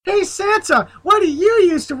Hey Santa, what do you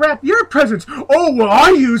use to wrap your presents? Oh well, I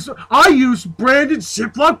use branded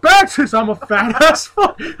Ziploc bags because I'm a fat ass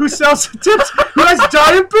fuck who sells tips, who has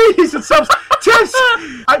diabetes and sells tips,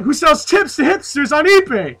 who sells tips to hipsters on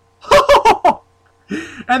eBay.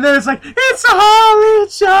 And then it's like, it's a holly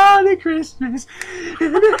jolly Christmas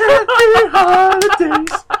and a happy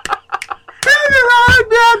holidays.